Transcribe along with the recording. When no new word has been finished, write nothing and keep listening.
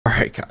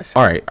right, guys.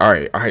 All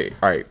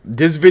right.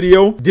 This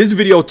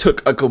video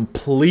took a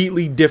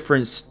completely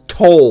different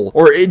toll,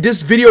 or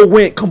this video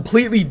went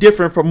completely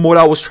different from what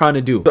I was trying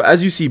to do. So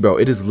as you see, bro,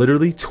 it is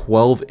literally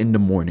 12 in the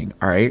morning.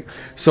 All right,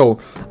 so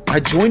I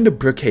joined the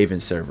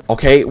Brookhaven server,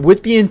 okay,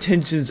 with the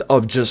intentions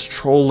of just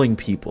trolling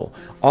people.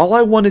 All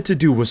I wanted to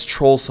do was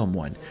troll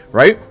someone,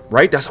 right?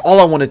 That's all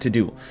I wanted to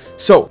do.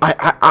 So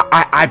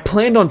I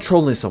planned on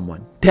trolling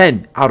someone.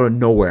 Then out of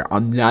nowhere,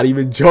 I'm not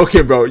even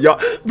joking, bro,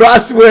 y'all, bro, I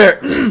swear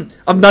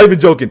I'm not even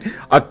joking,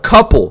 a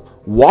couple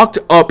walked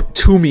up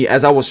to me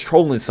as I was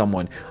trolling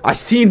someone. I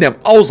seen them.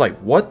 I was like,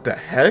 what the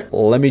heck?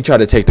 Let me try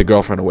to take the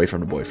girlfriend away from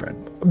the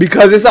boyfriend,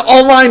 because it's an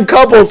online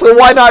couple, so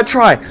why not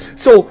try?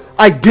 So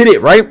I did it,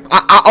 right?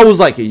 I was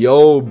like,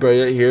 yo,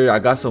 bro, here, I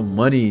got some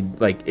money.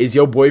 Like, is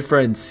your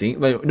boyfriend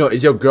single? Like, no,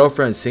 is your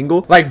girlfriend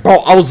single? Like, bro,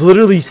 I was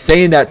literally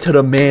saying that to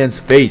the man's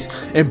face,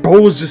 and bro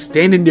was just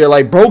standing there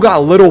like, bro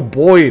got little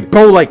boyed.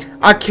 Bro, like,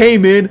 I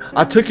came in,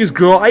 I took his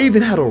girl. I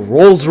even had a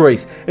Rolls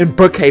Royce in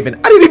Brookhaven.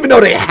 I didn't even know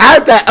they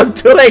had that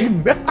until they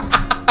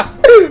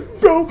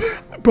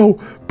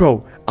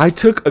bro, I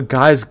took a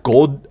guy's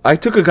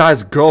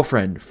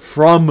girlfriend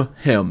from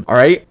him, all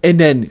right, and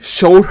then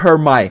showed her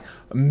my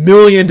 $1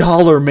 million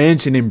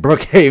mansion in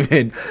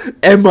Brookhaven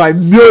and my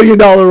 $1 million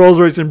Rolls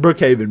Royce in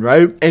Brookhaven,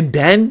 right? And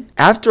then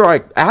after I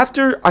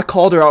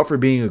called her out for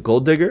being a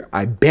gold digger,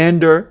 I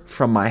banned her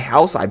from my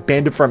house, I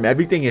banned her from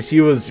everything, and she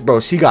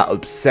got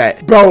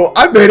upset, bro.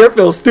 I made her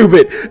feel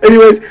stupid.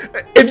 Anyways,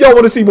 if y'all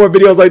want to see more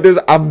videos like this,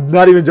 I'm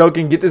not even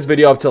joking, get this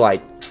video up to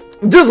like,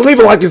 just leave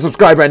a like and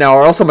subscribe right now,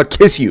 or else I'm gonna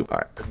kiss you. All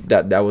right,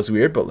 that was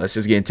weird, but let's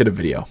just get into the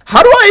video.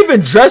 How do I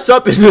even dress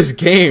up in this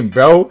game,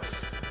 bro?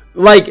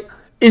 Like,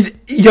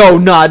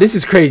 nah, this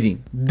is crazy.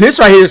 This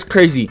right here is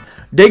crazy.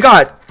 They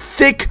got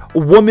thick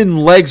woman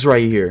legs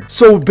right here.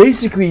 So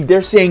basically,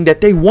 they're saying that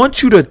they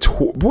want you to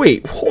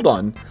wait, hold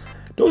on.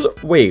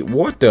 Wait,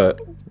 what the?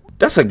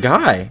 That's a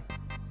guy.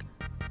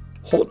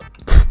 Hold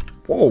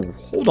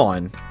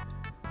on.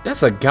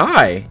 That's a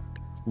guy.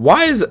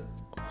 Why is it?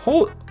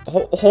 Hold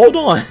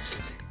on.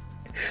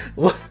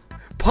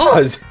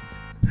 Pause.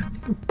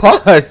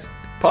 Why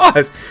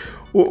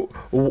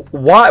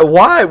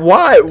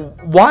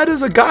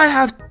does a guy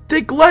have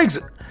thick legs?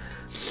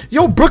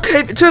 Yo,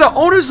 Brookhaven, to the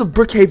owners of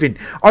Brookhaven,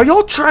 are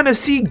y'all trying to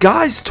see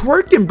guys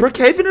twerk in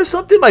Brookhaven or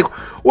something? Like,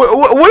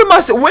 what am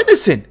I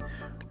witnessing?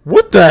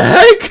 What the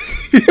heck?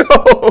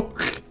 Yo.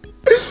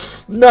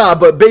 Nah,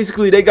 but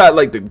basically they got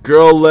like the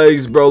girl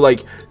legs, bro.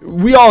 Like,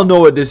 we all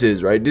know what this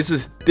is, right? This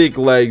is thick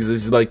legs.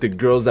 This is like the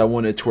girls that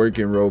want to twerk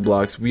in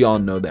Roblox. We all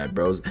know that,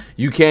 bros.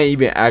 You can't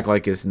even act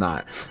like it's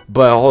not.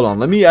 But hold on,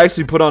 let me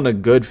actually put on a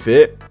good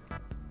fit,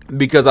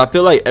 because I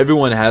feel like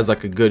everyone has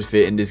like a good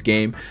fit in this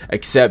game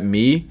except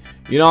me.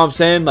 You know what I'm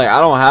saying? Like, I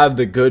don't have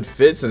the good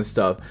fits and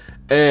stuff.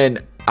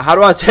 And how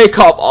do I take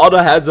off all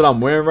the hats that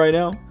I'm wearing right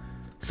now?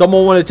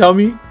 Someone want to tell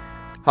me?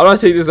 How do I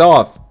take this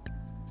off?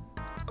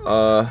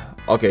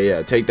 Okay,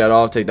 yeah, take that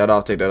off.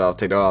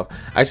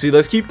 Actually,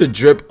 let's keep the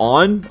drip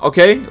on.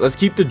 Okay, let's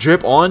keep the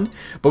drip on,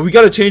 but we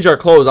gotta change our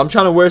clothes. I'm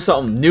trying to wear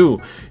something new.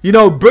 You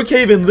know,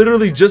 Brookhaven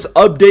literally just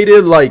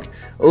updated like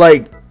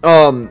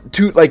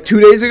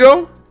 2 days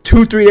ago,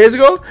 2-3 days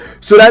ago.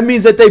 So that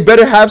means that they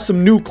better have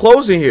some new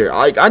clothes in here.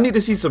 Like, I need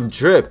to see some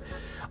drip.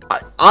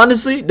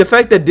 Honestly, the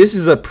fact that this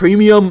is a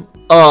premium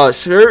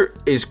shirt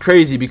is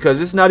crazy,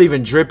 because it's not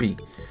even drippy.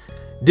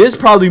 This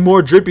probably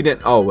more drippy than,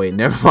 oh wait,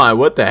 never mind.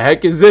 What the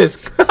heck is this?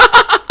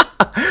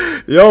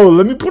 Yo,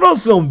 let me put on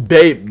some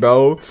bait,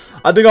 bro.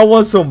 I think I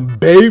want some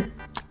bait.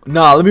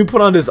 Nah, let me put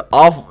on this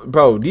off,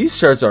 bro. These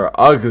shirts are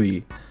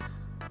ugly.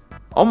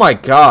 Oh my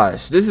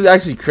gosh, this is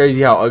actually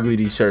crazy how ugly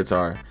these shirts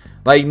are.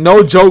 Like,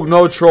 no joke,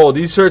 no troll,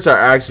 these shirts are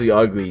actually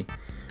ugly.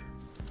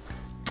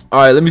 All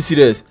right, let me see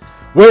this.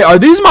 Wait, are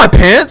these my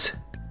pants?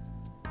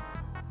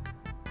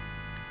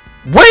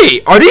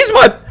 Wait, are these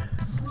my,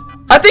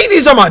 I think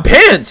these are my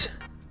pants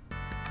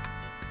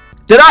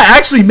that I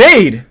actually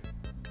made.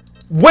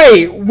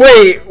 Wait,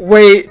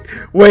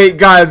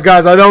 guys,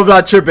 I know I'm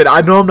not tripping.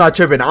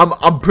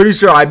 I'm pretty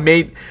sure I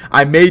made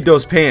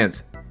those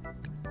pants.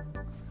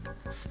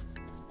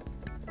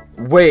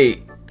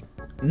 Wait,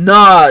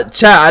 nah,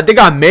 chat, I think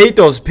I made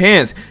those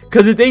pants.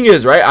 Cause the thing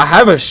is, right, I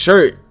have a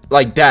shirt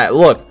like that.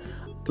 Look,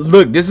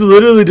 this is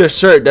literally the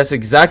shirt that's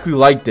exactly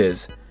like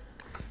this.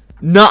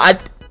 Nah,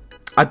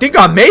 I think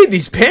I made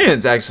these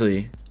pants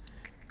actually.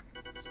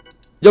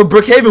 Yo,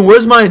 Brookhaven,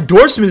 where's my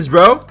endorsements,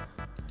 bro?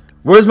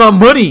 Where's my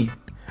money?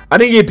 I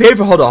didn't get paid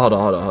for. Hold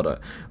on.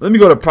 Let me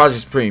go to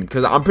ProjectSupreme,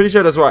 because I'm pretty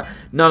sure that's where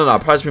no,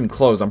 ProjectSupreme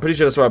closed. I'm pretty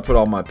sure that's where I put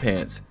all my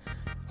pants.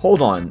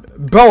 Hold on,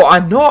 bro. I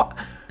know.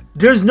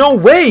 There's no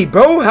way,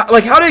 bro.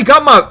 Like, how they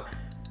got my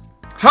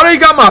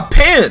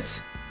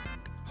pants?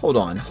 Hold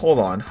on.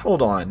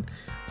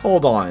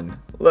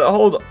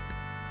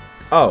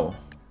 Oh,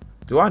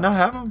 do I not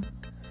have them?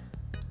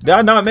 Did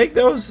I not make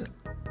those?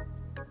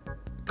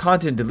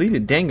 Content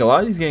deleted. Dang, a lot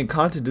of these getting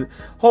content.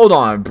 Hold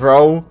on,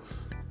 bro.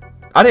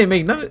 I didn't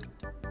make none of.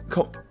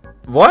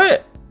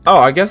 What? Oh,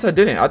 I guess I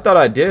didn't. I thought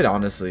I did,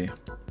 honestly.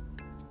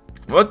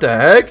 What the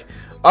heck?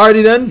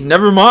 Alrighty then,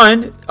 never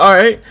mind.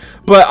 Alright.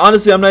 But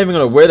honestly, I'm not even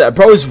gonna wear that.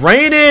 Bro, it's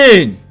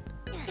raining!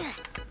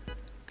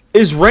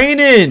 It's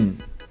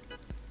raining!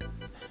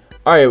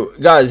 Alright,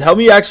 guys, help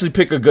me actually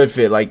pick a good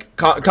fit. Like,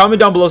 comment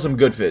down below some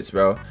good fits,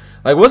 bro.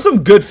 Like, what's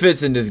some good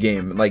fits in this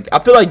game? Like, I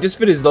feel like this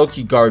fit is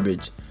low-key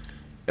garbage.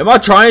 Am I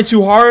trying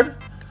too hard?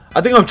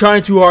 I think I'm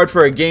trying too hard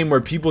for a game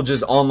where people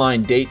just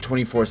online date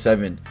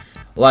 24/7.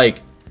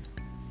 Like,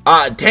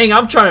 dang,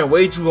 I'm trying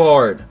way too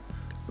hard.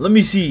 Let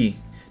me see.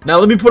 Now,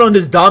 let me put on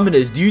this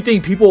Dominus. Do you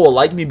think people will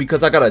like me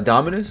because I got a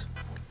Dominus?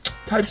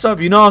 Type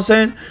stuff, you know what I'm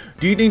saying?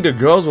 Do you think the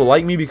girls will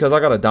like me because I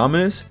got a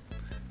Dominus?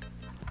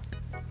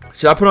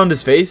 Should I put on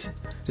this face?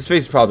 This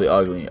face is probably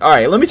ugly.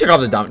 Alright, let me take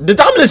off the Dominus. The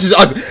Dominus is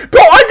ugly.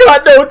 Bro, I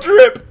got no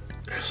drip.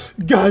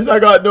 Guys, I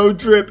got no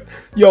drip.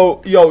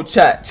 Yo,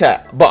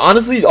 chat. But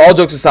honestly, all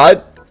jokes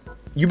aside,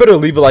 you better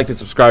leave a like and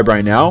subscribe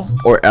right now.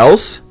 Or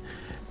else,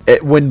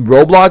 when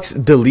Roblox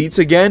deletes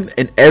again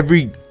and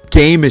every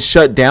game is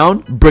shut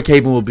down,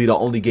 Brookhaven will be the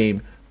only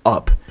game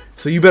up.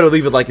 So you better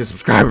leave a like and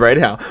subscribe right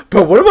now.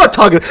 Bro, what am I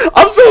talking?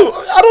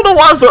 I don't know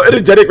why I'm so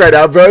energetic right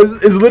now, bro.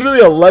 It's literally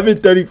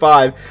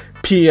 11:35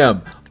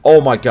 p.m. Oh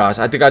my gosh,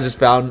 I think I just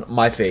found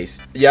my face.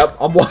 Yep,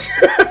 I'm walking.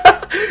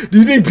 Do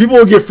you think people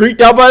will get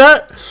freaked out by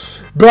that?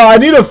 Bro, I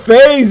need a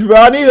face, bro.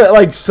 I need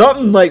like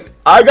something. Like,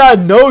 I got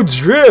no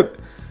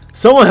drip.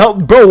 Someone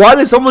help. Bro, why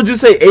did someone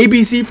just say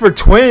ABC for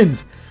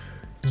twins?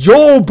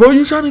 Yo, bro,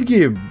 you trying to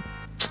get...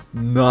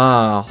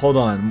 Nah, hold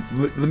on.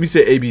 Let me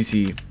say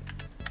ABC.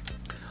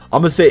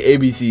 I'm gonna say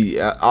ABC.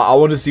 I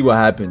want to see what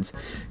happens.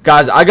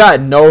 Guys, I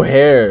got no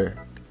hair.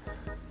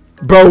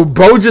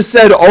 Bro just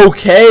said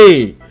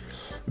okay.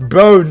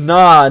 Bro,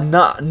 nah,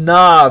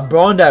 bro,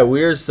 on that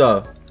weird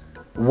stuff.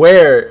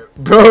 Where?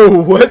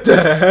 Bro, what the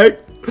heck?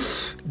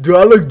 Do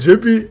I look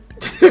drippy?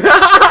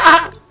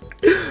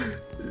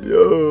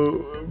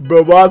 Yo,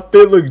 bro, my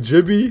fit look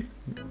drippy.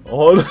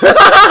 Hold on.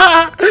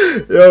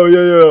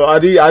 yo, I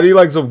need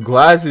like some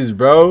glasses,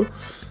 bro.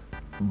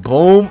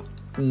 Boom.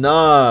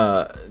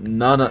 Nah,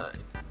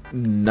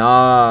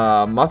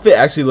 my fit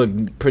actually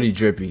look pretty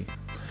drippy.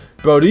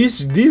 Bro,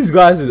 these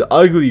glasses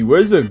ugly.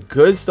 Where's the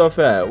good stuff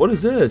at? What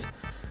is this?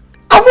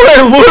 I'm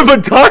wearing Louis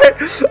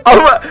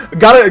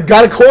Vuitton.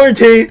 Gotta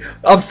quarantine.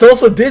 I'm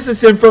social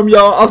distancing from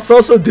y'all. I'm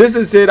social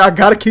distancing. I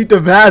gotta keep the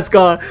mask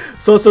on.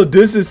 Social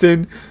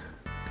distancing.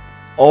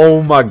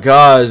 Oh my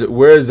gosh,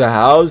 where's the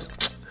house?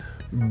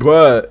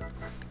 Bro,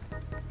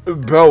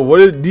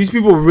 what are these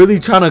people really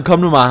trying to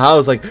come to my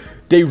house? Like,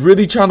 they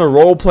really trying to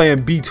role play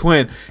and be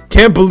twin.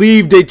 Can't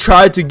believe they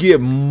tried to get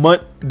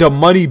the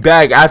money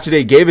back after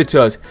they gave it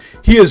to us.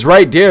 He is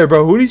right there,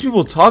 bro. Who are these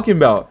people talking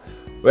about?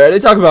 Wait, are they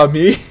talking about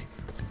me?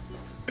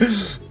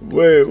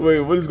 wait,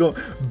 what is going?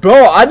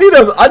 Bro, I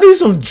need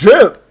some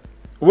drip.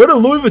 Where the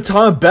Louis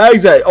Vuitton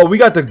bags at? Oh, we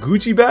got the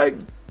Gucci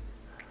bag.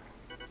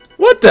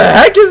 What the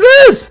heck is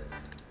this?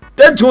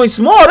 That joint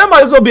small. That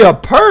might as well be a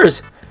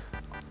purse.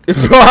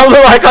 Bro, I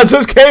look like I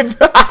just came.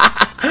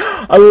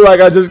 I look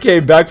like I just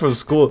came back from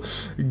school.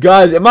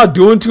 Guys, am I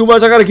doing too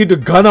much? I gotta keep the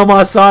gun on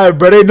my side,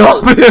 bro. They know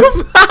I'm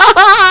him.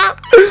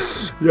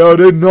 Yo,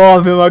 they know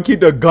I'm him. I keep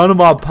the gun in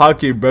my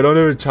pocket, bro. Don't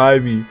ever try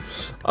me.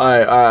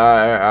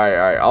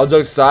 Alright. All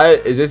jokes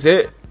aside, is this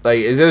it? Like,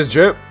 is this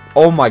drip?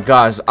 Oh my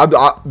gosh.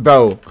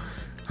 Bro,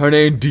 her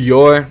name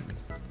Dior.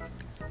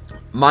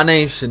 My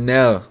name's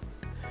Chanel.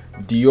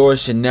 Dior,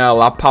 Chanel.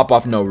 I pop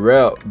off no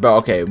real. Bro,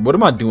 okay. What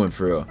am I doing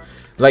for real?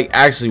 Like,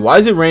 actually, why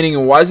is it raining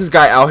and why is this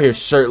guy out here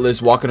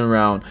shirtless walking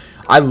around?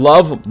 I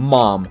love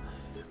mom.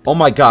 Oh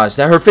my gosh,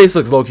 her face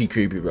looks low-key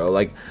creepy, bro.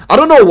 Like, I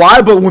don't know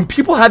why, but when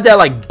people have that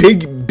like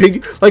big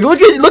like look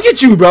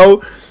at you,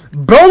 bro.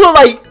 Bro look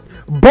like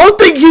bro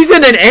think he's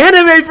in an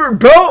anime for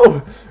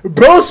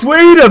bro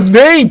swear he the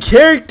main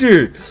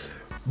character.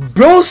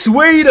 Bro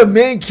swear he the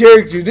main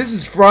character. This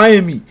is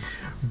frying me.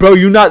 Bro,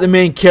 you're not the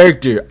main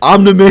character.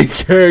 I'm the main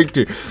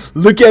character.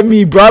 Look at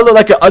me, bro. I look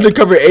like an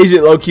undercover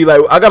agent, low-key. Like,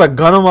 I got a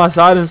gun on my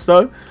side and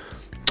stuff.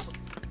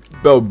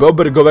 Bro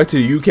better go back to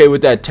the UK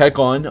with that tech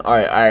on.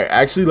 Alright.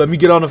 Actually, let me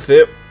get on a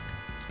fit.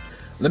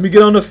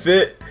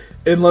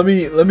 And let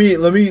me, you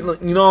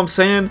know what I'm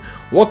saying?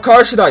 What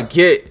car should I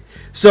get?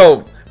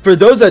 So, for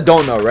those that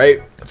don't know,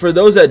 right? For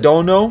those that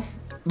don't know,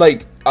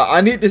 like, I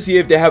need to see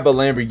if they have a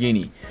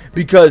Lamborghini.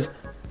 Because,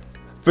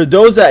 for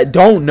those that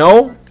don't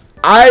know,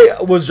 I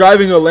was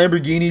driving a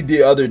Lamborghini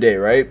the other day,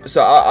 right?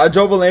 So I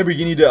drove a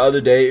Lamborghini the other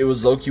day. It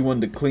was low-key one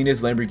of the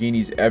cleanest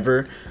Lamborghinis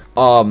ever.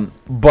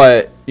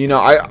 But you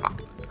know,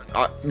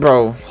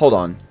 bro, hold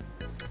on.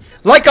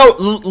 Like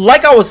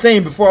I was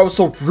saying before, I was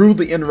so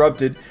rudely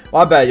interrupted.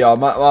 My bad, y'all.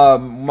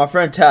 My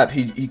friend Tap,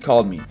 he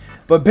called me.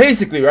 But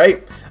basically,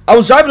 right? I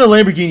was driving a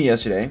Lamborghini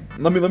yesterday.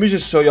 Let me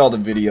just show y'all the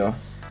video.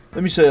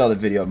 Let me show y'all the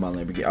video of my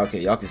Lamborghini.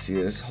 Okay, y'all can see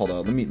this. Hold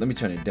on. Let me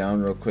turn it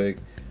down real quick.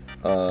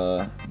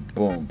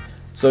 Boom.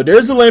 So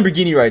there's a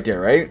Lamborghini right there,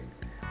 right?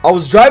 I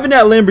was driving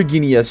that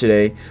Lamborghini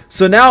yesterday.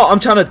 So now I'm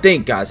trying to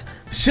think, guys.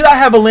 Should I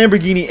have a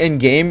Lamborghini in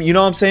game? You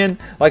know what I'm saying?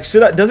 Like,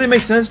 does it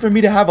make sense for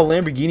me to have a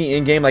Lamborghini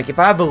in game? Like, if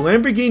I have a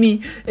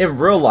Lamborghini in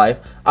real life,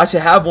 I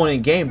should have one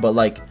in game. But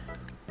like,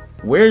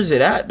 where is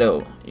it at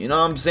though? You know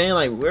what I'm saying?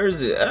 Like, where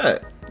is it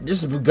at?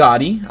 Just a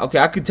Bugatti. Okay,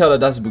 I could tell that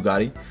that's a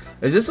Bugatti.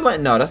 Is this a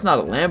no? That's not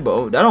a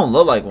Lambo. That don't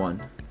look like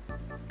one.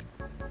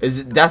 Is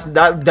it?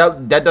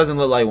 That doesn't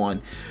look like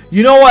one.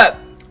 You know what?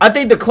 I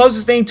think the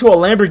closest thing to a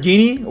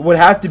Lamborghini would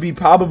have to be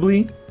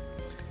probably.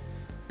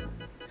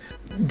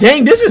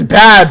 Dang, this is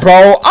bad,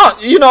 bro.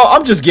 You know,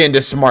 I'm just getting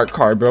this smart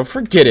car, bro.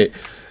 Forget it.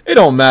 It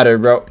don't matter,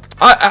 bro.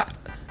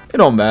 It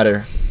don't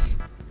matter.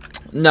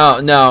 Now,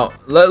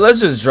 let's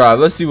just drive.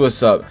 Let's see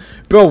what's up.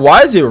 Bro,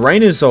 why is it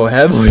raining so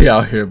heavily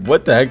out here?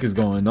 What the heck is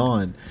going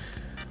on?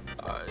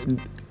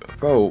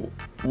 Bro,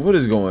 what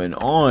is going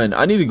on?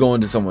 I need to go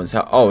into someone's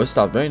house. Oh, it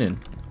stopped raining.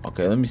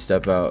 Okay, let me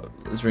step out.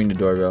 Let's ring the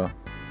doorbell.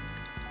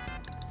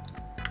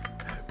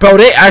 Bro,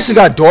 they actually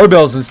got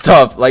doorbells and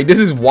stuff. Like, this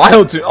is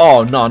wild to...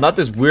 Oh, no, not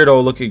this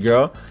weirdo looking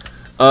girl.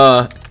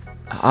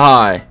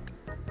 Hi.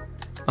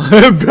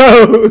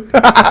 Bro.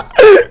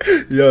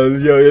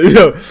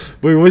 Yo.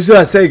 Wait, what should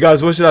I say,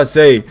 guys? What should I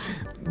say?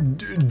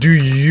 Do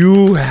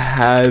you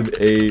have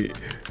a...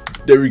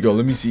 There we go.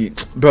 Let me see.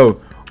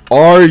 Bro,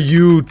 are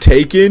you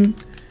taken?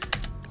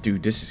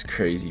 Dude, this is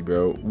crazy,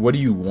 bro. What do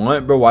you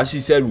want, bro? Why she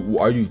said,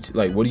 are you...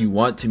 Like, what do you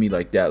want to me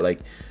like that?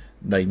 Like,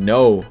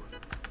 no.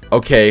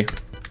 Okay.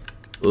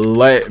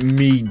 Let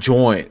me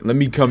join. Let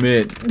me come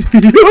in.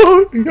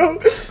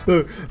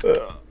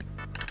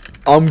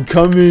 I'm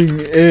coming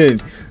in.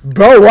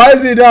 Bro, why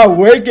is it not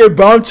working,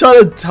 bro? I'm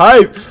trying to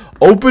type.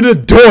 Open the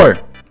door.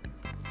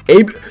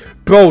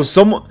 Bro,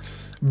 someone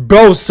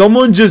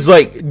just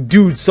like,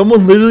 dude,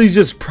 someone literally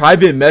just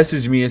private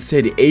messaged me and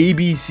said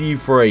ABC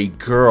for a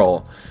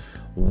girl.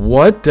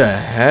 What the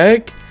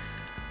heck?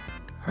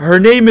 Her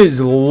name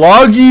is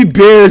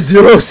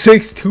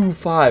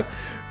LoggyBear0625.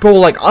 Bro,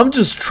 like, I'm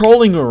just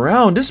trolling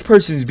around. This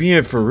person's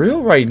being for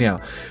real right now.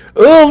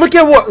 Oh, look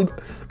at what...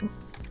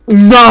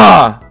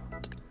 Nah.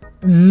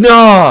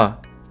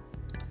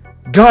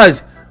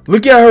 Guys,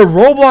 look at her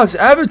Roblox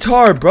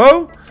avatar,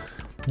 bro.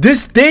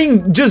 This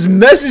thing just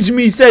messaged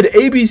me, said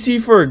ABC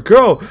for a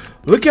girl.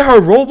 Look at her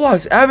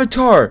Roblox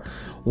avatar.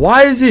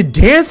 Why is it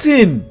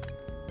dancing?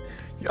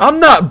 I'm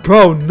not,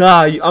 bro,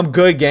 nah. I'm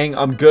good, gang.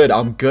 I'm good.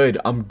 I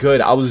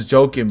was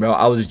joking, bro.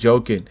 I was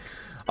joking.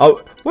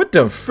 Oh, what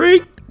the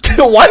freak?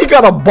 Why he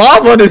got a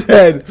bomb on his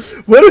head?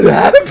 What is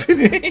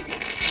happening?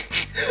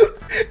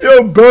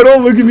 Yo, bro,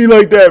 don't look at me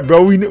like that,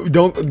 bro. We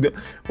don't.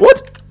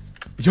 What?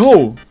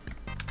 Yo.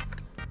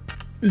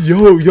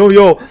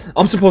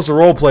 I'm supposed to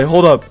role play.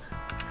 Hold up.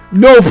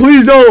 No,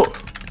 please don't.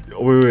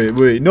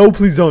 Wait. No,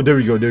 please don't. There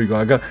we go.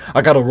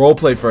 I got a role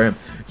play for him.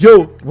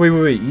 Yo,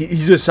 wait. He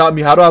just shot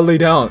me. How do I lay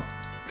down?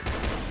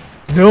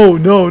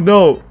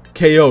 No.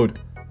 KO'd.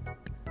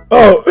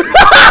 Oh.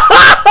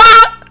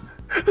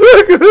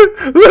 Look.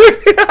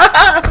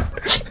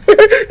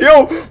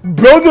 Yo,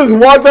 bro just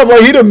walked up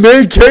like he the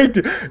main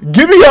character.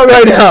 Give me up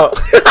right now.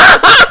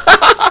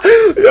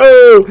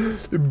 Yo,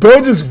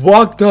 bro just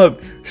walked up,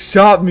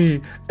 shot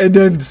me, and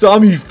then saw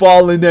me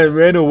fall and then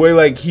ran away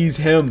like he's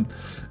him.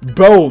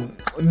 Bro,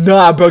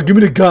 nah, bro, give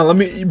me the gun.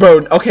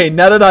 Bro, okay,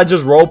 now that I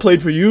just role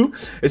played for you,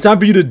 it's time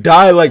for you to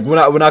die like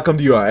when I come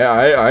to you. All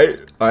right,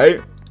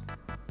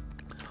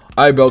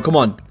 bro, come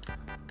on.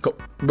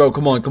 Bro,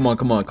 come on.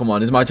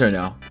 It's my turn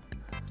now.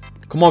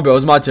 Come on, bro.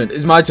 It's my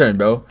turn,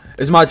 bro.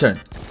 It's my turn.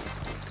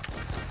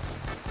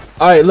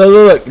 All right,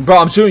 look, bro.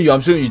 I'm shooting you.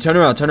 Turn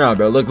around,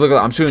 bro. Look.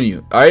 I'm shooting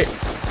you. All right,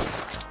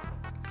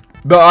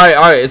 bro. All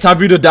right. It's time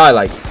for you to die.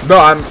 Like, bro,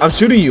 I'm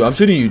shooting you.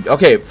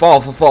 Okay,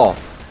 fall.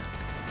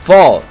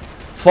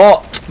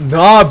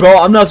 Nah, bro.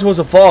 I'm not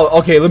supposed to fall.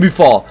 Okay, let me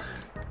fall.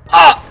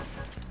 All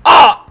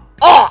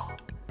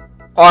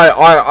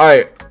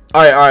right.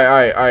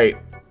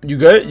 You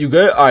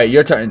good? All right,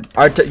 your turn.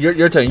 All right,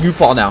 your turn. You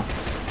fall now.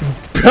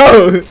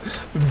 Bro,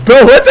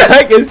 what the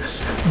heck is...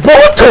 Bro,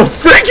 what the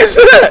frick is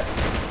that?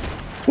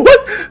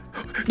 What?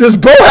 Does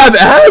bro have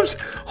abs?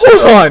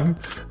 Hold on.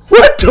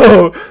 What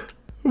the...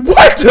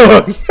 What did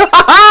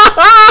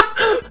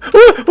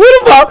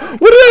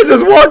I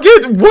just walk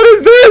in? What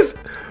is this?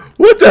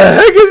 What the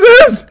heck is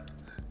this?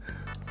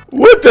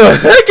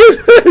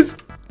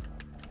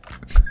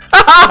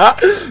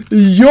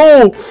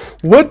 Yo,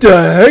 what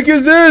the heck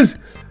is this?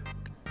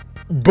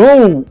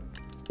 Bro,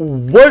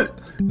 what?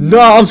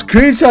 Nah, I'm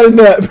screenshotting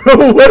that,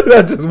 bro. What did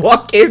I just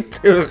walk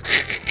into?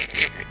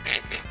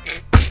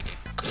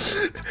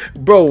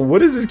 Bro,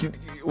 what is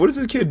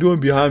this kid doing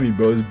behind me,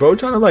 bro? Is bro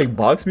trying to like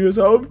box me or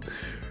something?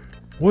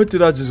 What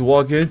did I just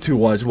walk into?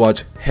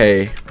 Watch.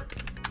 Hey.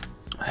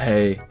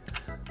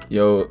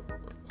 Yo,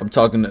 I'm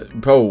talking to,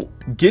 bro.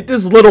 Get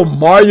this little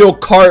Mario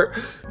Kart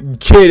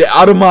kid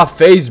out of my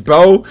face,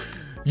 bro.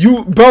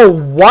 Bro,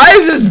 why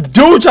is this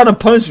dude trying to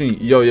punch me?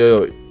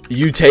 Yo,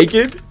 you take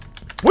it?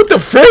 What the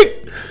frick?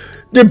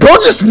 Did bro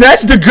just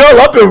snatch the girl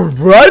up and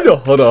run?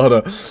 Hold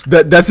on.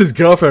 That's his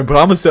girlfriend, but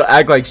I'ma still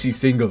act like she's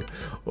single.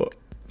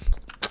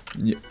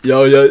 Yo.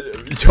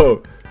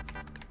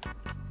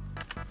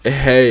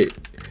 Hey,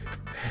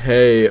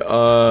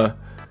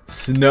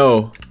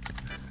 Snow.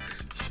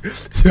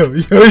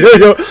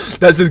 Yo.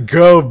 That's his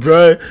girl,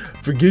 bro.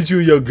 Forget you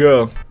and your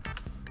girl.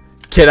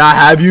 Can I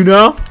have you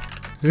now?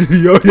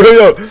 Yo.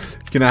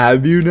 Can I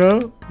have you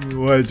now?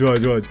 Watch.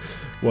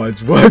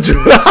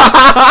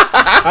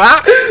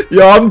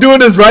 Yo, I'm doing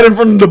this right in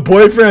front of the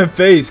boyfriend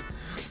face.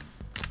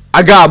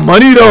 I got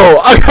money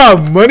though.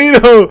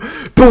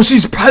 Bro,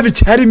 she's private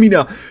chatting me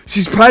now.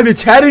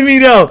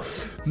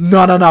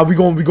 No. We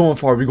going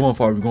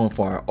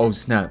far. Oh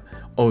snap.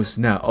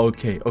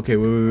 Okay.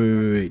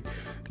 Wait.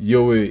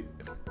 Yo, wait.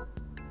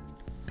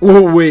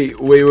 Oh, wait.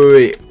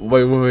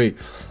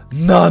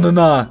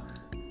 Nah.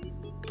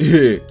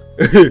 Here.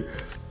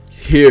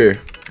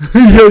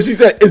 Yo, she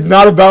said it's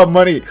not about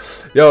money.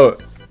 Yo,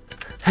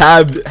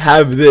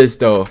 have this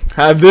though.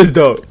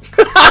 Yo,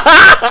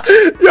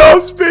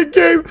 I'm spitting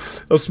game.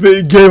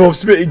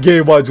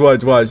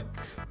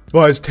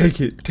 Watch, take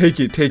it.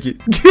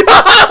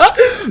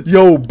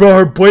 Yo, bro,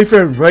 her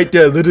boyfriend right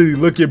there literally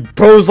looking.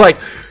 Bro's like,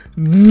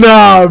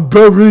 nah,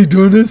 bro, really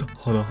doing this?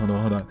 Hold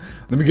on.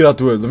 Let me get out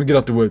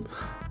the whip.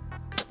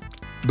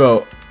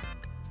 Bro,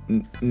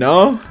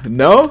 no.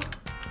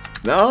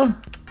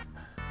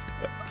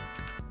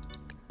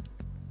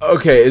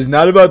 Okay, it's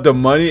not about the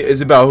money, it's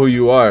about who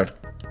you are.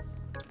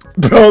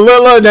 Bro,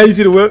 look, now you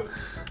see the whip?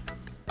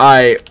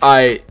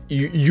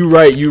 You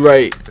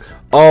right.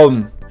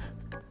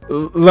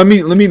 Let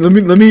me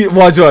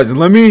watch.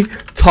 Let me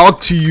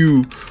talk to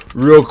you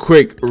real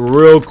quick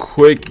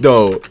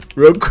though.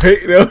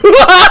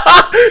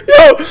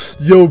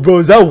 Yo, bro,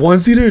 is that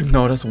one-seater?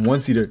 No, that's a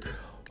one-seater.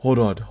 Hold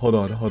on.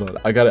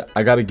 I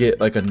gotta get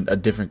like a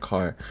different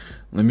car.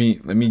 Let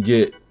me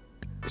get.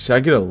 Should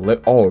I get a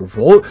what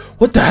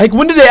the heck?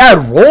 When did they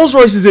add Rolls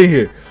Royces in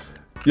here?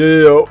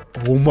 Yo.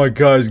 Oh my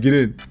gosh, get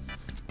in.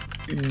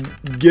 Yo,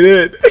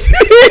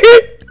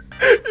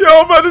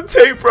 I'm about to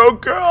take bro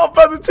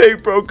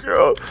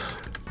girl.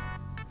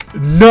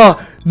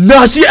 Nah,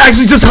 she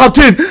actually just hopped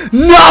in.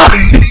 Nah.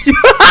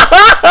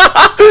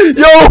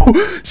 Yo,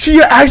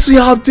 she actually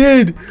hopped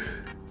in.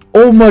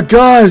 Oh my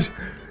gosh.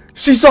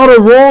 She saw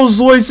the Rolls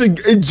Royce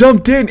and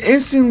jumped in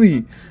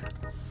instantly.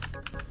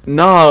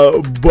 Nah,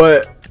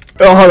 but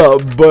hold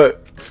up,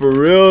 but for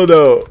real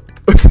though.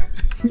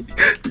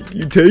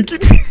 You take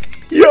it?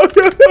 Yo,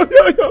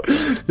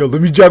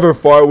 let me drive her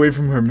far away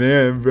from her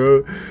man,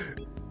 bro.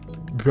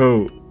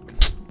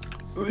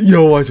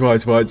 Yo, watch.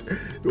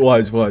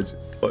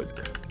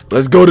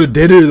 Let's go to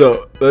dinner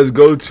though.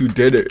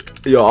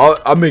 Yo,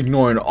 I'm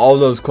ignoring all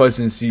those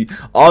questions. She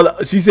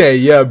said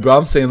yeah, bro.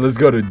 I'm saying let's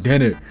go to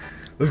dinner.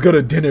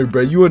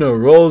 Bro. You in a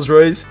Rolls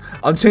Royce?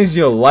 I'm changing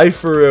your life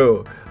for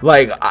real.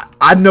 Like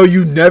I know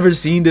you never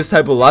seen this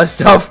type of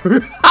lifestyle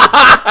for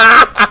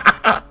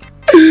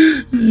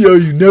Yo,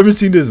 you never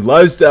seen this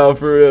lifestyle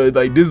for real.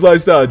 Like this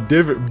lifestyle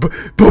different.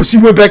 Bro, she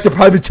went back to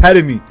private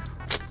chatting me.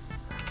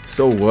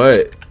 So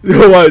what?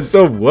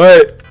 So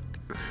what?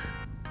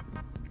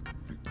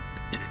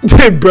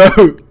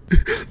 Bro,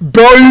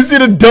 you see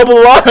the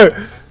double R?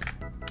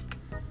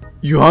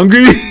 You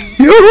hungry?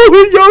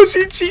 Yo,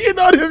 she cheating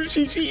on him.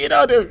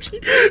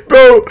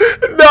 Bro,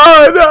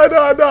 nah.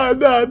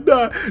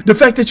 The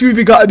fact that you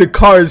even got in the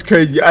car is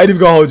crazy. I ain't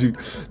even gonna hold you.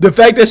 The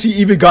fact that she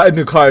even got in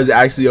the car is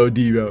actually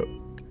OD, bro.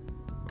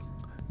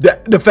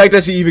 The fact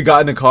that she even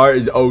got in the car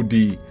is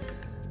OD.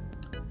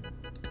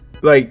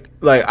 Like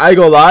I ain't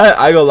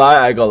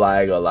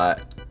gonna lie.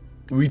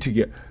 We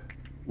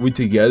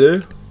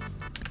together?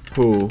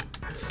 Who?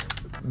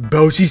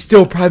 Bro, she's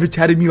still private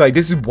chatting me. Like,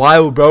 this is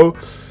wild, bro.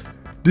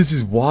 This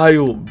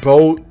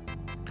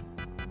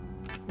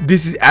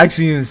is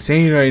actually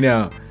insane right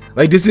now.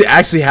 Like, this is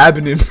actually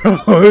happening,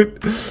 bro.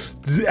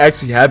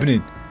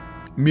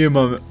 Me and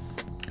my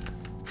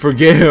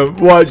forget him.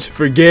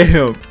 Forget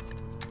him.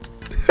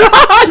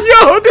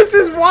 Yo, this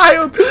is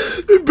wild.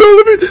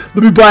 Bro, let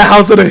me buy a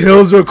house on the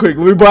hills real quick.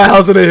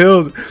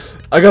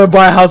 I gotta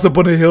buy a house up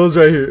on the hills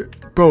right here.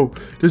 Bro,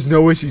 there's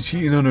no way she's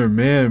cheating on her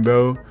man,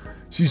 bro.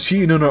 She's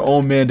cheating on her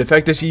own man. The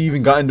fact that she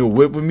even got into a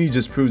whip with me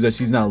just proves that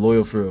she's not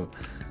loyal for real.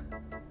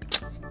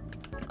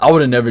 I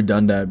would have never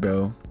done that,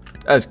 bro.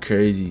 That's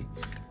crazy.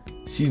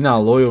 She's not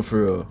loyal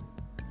for real.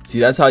 See,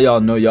 that's how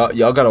y'all know.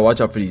 Y'all gotta watch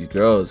out for these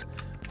girls.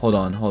 Hold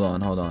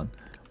on.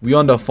 We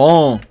on the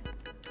phone.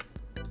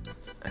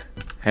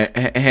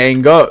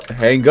 Hang up.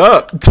 Hang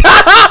up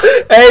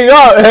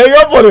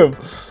on him.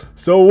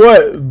 So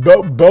what?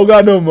 Bro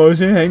got no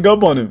emotion. Hang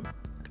up on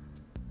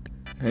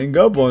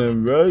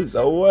him, bro.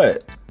 So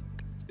what?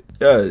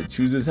 Yeah,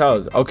 choose his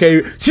house.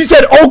 Okay. She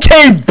said,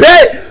 okay,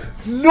 bet.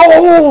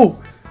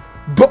 No.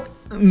 Bro.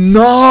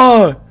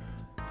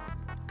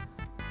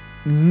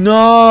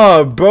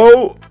 Nah,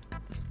 bro.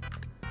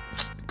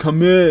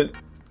 Come in.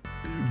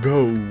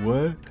 Bro,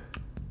 what?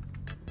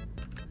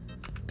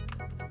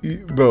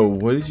 Bro,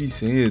 what is she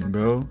saying,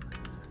 bro?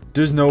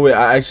 There's no way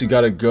I actually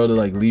got a girl to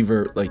like leave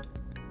her. Like,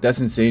 that's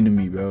insane to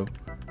me, bro.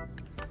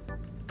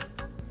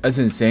 That's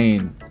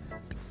insane.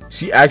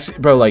 She actually,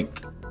 bro, like,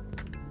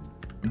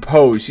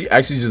 she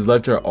actually just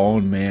left her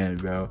own man,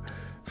 bro,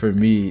 for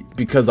me,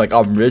 because like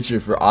I'm richer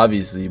for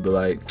obviously, but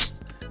like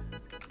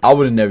I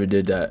would have never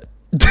did that.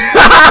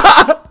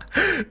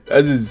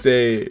 That's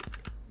insane.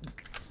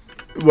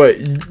 What,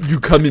 you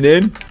coming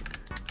in?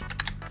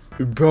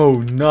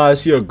 Bro, nah,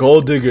 she a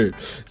gold digger.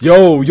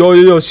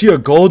 Yo, she a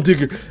gold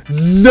digger.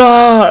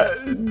 Nah,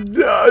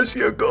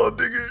 she a gold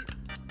digger.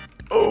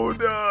 Oh,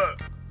 nah.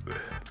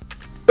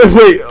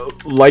 Wait,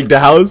 like the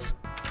house?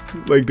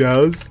 Like the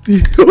house?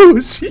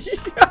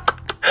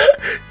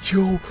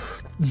 Yo,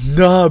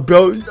 nah,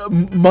 bro,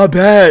 my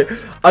bad.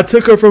 I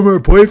took her from her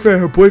boyfriend.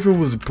 Her boyfriend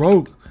was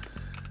broke.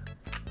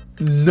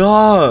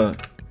 Nah,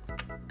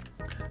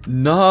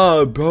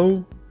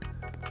 bro.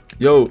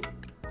 Yo,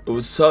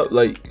 what's up?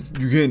 Like,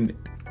 you getting?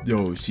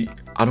 Yo,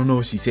 I don't know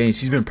what she's saying.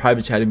 She's been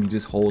private chatting me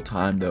this whole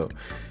time though.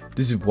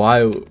 This is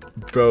wild,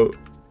 bro.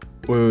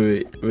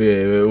 Wait.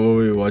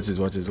 Watch this.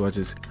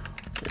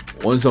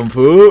 Want some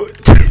food?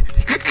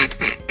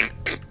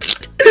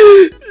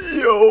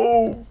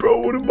 Yo, bro,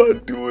 what am I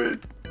doing?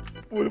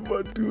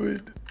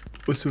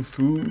 What's some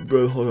food,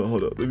 bro?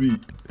 Hold on. Let me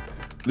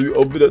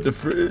open up the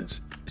fridge.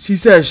 She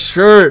said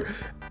sure.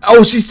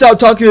 Oh, she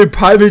stopped talking in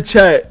private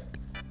chat.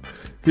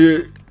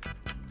 Here.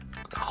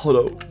 Hold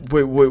up.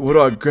 Wait, what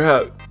do I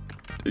grab?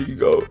 There you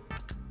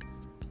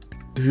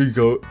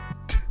go.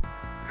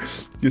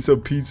 Get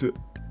some pizza.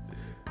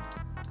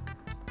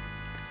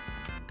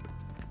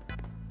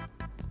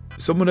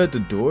 Someone at the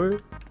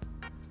door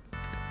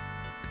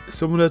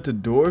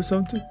or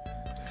something?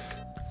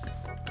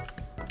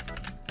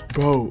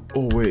 Bro,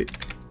 oh wait.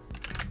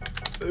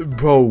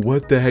 Bro,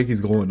 what the heck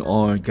is going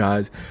on,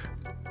 guys?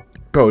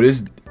 Bro,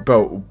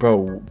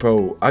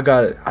 I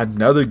got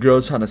another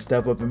girl trying to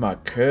step up in my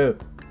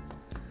crib.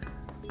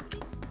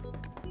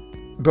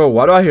 Bro,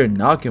 why do I hear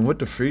knocking? What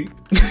the freak?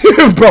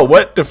 Bro,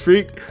 what the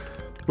freak?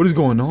 What is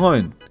going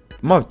on?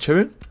 Am I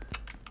tripping?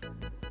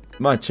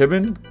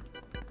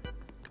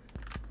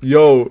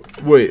 Yo,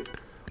 wait.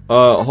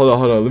 Hold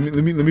on.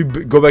 Let me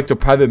go back to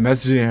private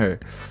messaging her.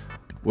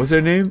 What's her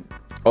name?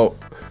 Oh,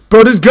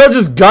 bro, this girl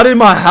just got in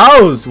my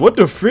house. What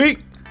the freak?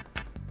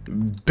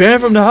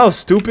 Banned from the house,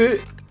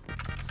 stupid.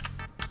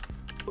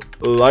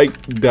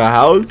 Like the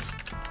house?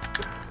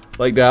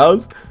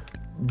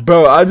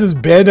 Bro, I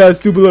just banned that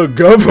stupid little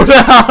girl from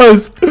the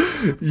house.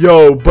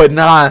 Yo, but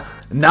nah.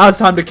 Now it's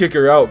time to kick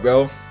her out,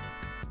 bro.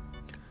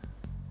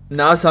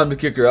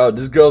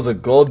 This girl's a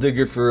gold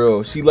digger for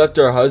real. She left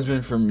her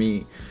husband for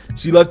me.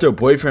 She left her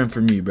boyfriend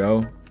for me,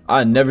 bro.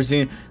 I never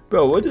seen.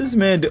 Bro, what does this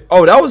man do?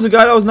 Oh, that was the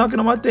guy that was knocking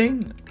on my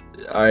thing?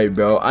 Alright,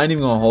 bro. I ain't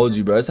even gonna hold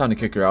you, bro. It's time to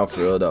kick her out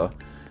for real, though.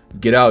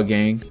 Get out,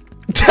 gang.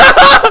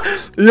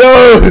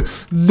 Yo,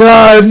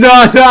 nah.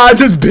 I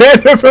just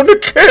banned her from the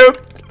crib.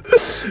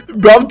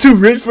 Bro, I'm too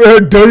rich for her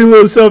dirty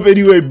little self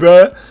anyway,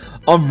 bro.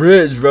 I'm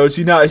rich, bro.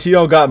 She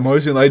don't got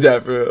motion like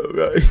that, bro.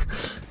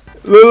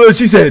 Look,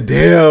 she said,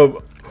 damn.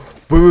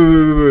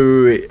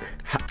 Wait.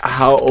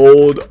 How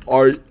old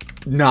are?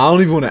 Nah, I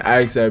don't even want to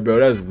ask that, bro.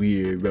 That's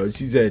weird, bro.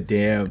 She said,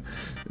 damn.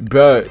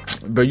 Bro,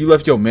 you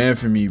left your man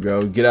for me,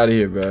 bro. Get out of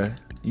here, bro.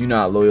 You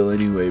not loyal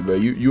anyway, bro.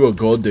 You a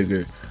gold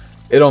digger.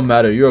 It don't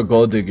matter. You're a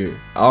gold digger.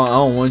 I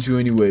don't want you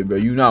anyway, bro.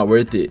 You not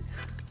worth it.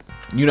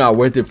 You not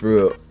worth it for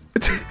real.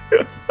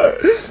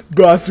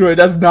 Bro, I swear,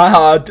 that's not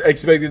how I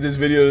expected this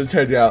video to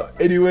turn out.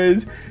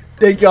 Anyways,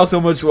 thank y'all so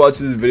much for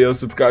watching this video.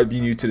 Subscribe if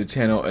you're new to the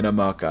channel, and I'm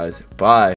out, guys. Bye.